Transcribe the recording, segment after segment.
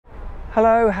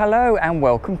Hello and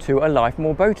welcome to A Life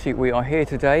More Boaty. We are here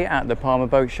today at the Palma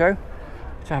Boat Show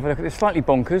to have a look at this slightly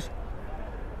bonkers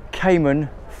Cayman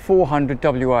 400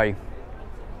 WA.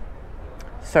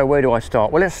 So where do I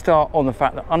start? Well, let's start on the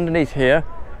fact that underneath here,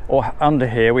 or under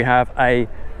here, we have a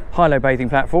high-low bathing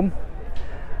platform.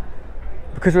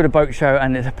 Because we're at a boat show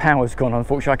and the power's gone,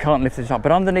 unfortunately I can't lift this up,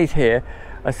 but underneath here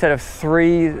a set of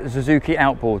 3 Suzuki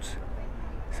outboards.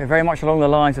 So very much along the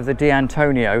lines of the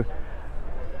D'Antonio.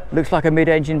 Looks like a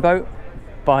mid-engine boat,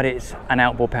 but it's an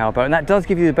outboard power boat, and that does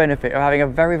give you the benefit of having a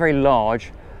very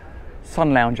large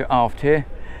sun lounger aft here,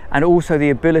 and also the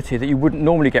ability that you wouldn't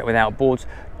normally get with outboards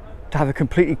to have a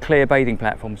completely clear bathing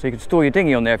platform. So you can store your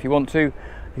dinghy on there if you want to. You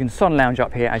can sun lounge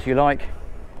up here as you like.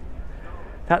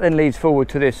 That then leads forward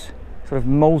to this sort of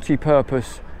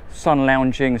multi-purpose sun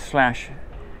lounging slash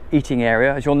eating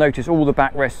area. As you'll notice, all the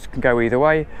backrests can go either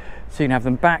way, so you can have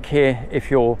them back here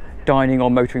if you're dining or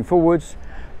motoring forwards.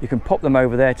 You can pop them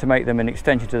over there to make them an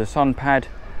extension to the sun pad.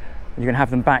 You can have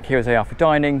them back here as they are for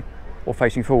dining or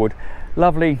facing forward.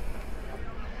 Lovely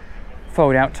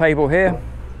fold out table here,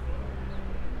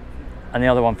 and the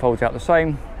other one folds out the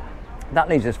same. That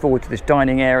leads us forward to this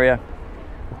dining area,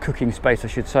 or cooking space I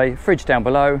should say. Fridge down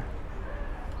below,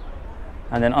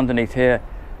 and then underneath here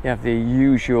you have the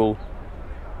usual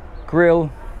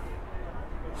grill,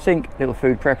 sink, little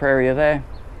food prep area there.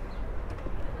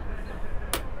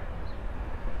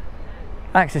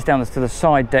 Access down to the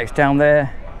side decks down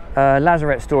there,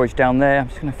 lazarette storage down there. I'm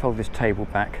just going to fold this table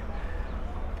back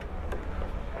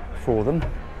for them,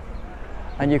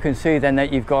 and you can see then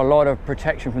that you've got a lot of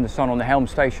protection from the sun on the helm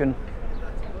station.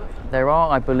 There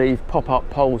are, I believe, pop-up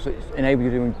poles that enable you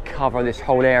to cover this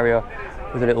whole area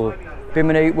with a little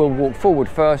bimini. We'll walk forward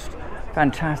first.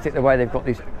 Fantastic the way they've got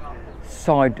these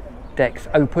side decks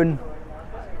open,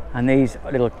 and these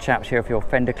little chaps here for your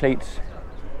fender cleats.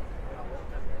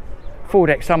 Full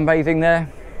deck sunbathing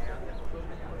there,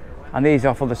 and these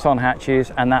are for the sun hatches,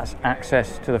 and that's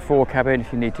access to the fore cabin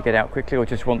if you need to get out quickly or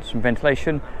just want some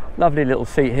ventilation. Lovely little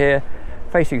seat here,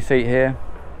 facing seat here,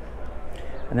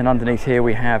 and then underneath here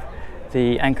we have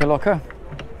the anchor locker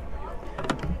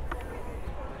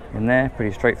in there,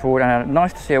 pretty straightforward. And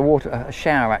nice to see a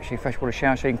shower, actually, freshwater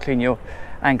shower, so you can clean your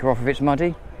anchor off if it's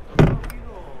muddy.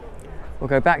 We'll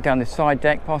go back down this side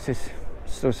deck past this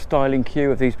sort of styling queue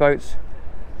of these boats,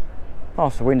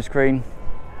 past the windscreen,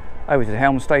 over to the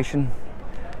helm station.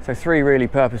 So 3 really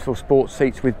purposeful sports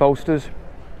seats with bolsters.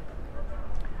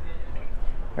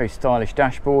 Very stylish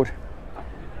dashboard,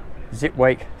 zip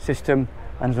wake system,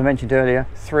 and as I mentioned earlier,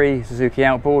 3 Suzuki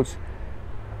outboards.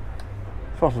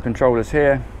 Throttle controllers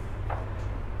here,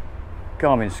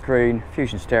 Garmin screen,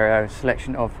 Fusion stereo,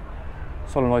 selection of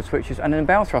solenoid switches, and then a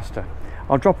bow thruster.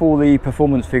 I'll drop all the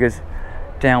performance figures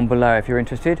down below if you're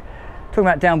interested. Talking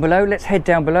about down below, let's head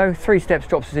down below. 3 steps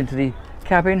drops us into the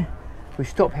cabin. We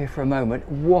stop here for a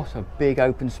moment. What a big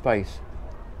open space.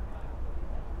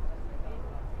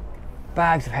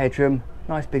 Bags of headroom,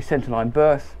 nice big centerline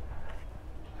berth.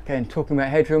 Again, talking about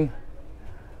headroom,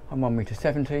 I'm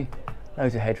 1.70 m,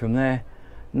 loads of headroom there.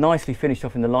 Nicely finished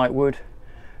off in the light wood.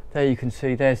 There you can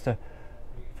see, there's the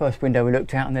first window we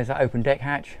looked at, and there's that open deck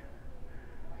hatch.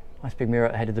 Nice big mirror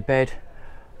at the head of the bed.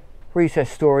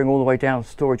 Recessed storage all the way down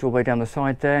the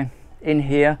side there. In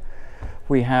here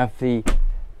we have the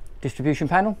distribution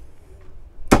panel.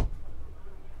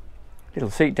 Little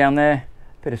seat down there,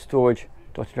 bit of storage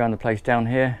dotted around the place down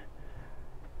here,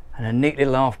 and a neat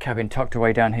little aft cabin tucked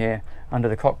away down here under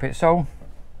the cockpit sole.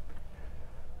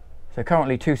 So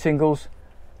currently 2 singles.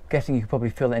 Guessing you could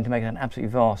probably fill that in to make it an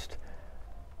absolutely vast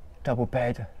double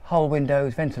bed. Hull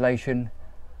windows, ventilation,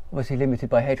 obviously limited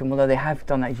by headroom, although they have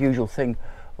done that usual thing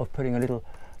of putting a little,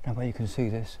 now where you can see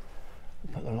this,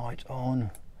 put the light on,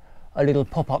 a little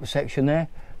pop-up section there,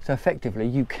 so effectively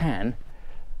you can,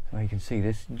 where you can see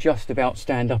this, just about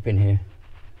stand up in here.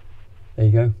 There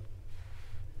you go.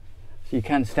 So you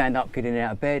can stand up, get in and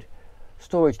out of bed.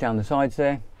 Storage down the sides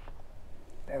there,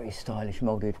 very stylish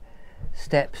moulded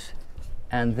steps,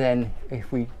 and then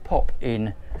if we pop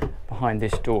in behind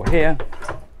this door here,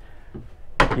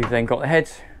 you've then got the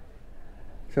heads.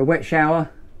 So wet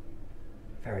shower,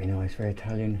 very nice, very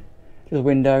Italian. Little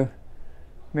window,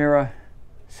 mirror,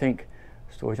 sink,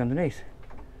 storage underneath.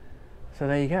 So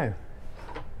there you go.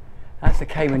 That's the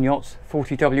Cayman Yachts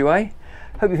 40 WA.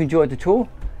 Hope you've enjoyed the tour.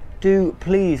 Do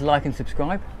please like and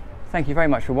subscribe. Thank you very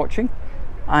much for watching,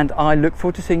 and I look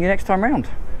forward to seeing you next time round.